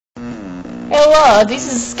Hello,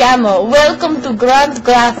 this is Scamo. Welcome to Grand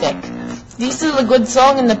Graphic. This is a good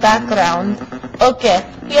song in the background. Okay,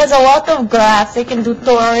 he has a lot of graphic and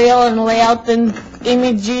tutorial and layout and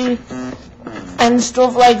imagery and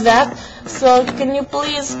stuff like that. So can you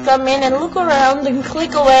please come in and look around and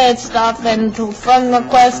click away at stuff and friend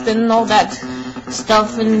request and all that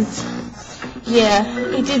stuff, and yeah,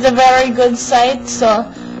 it is a very good site,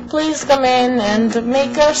 so please come in and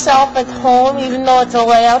make yourself at home even though it's a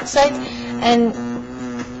layout site. And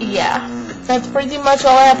yeah, that's pretty much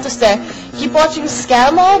all I have to say. Keep watching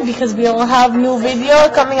Scamo because we'll have new video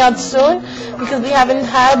coming out soon because we haven't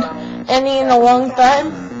had any in a long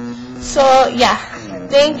time. So yeah,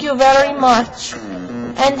 thank you very much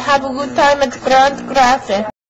and have a good time at Grand Graphic.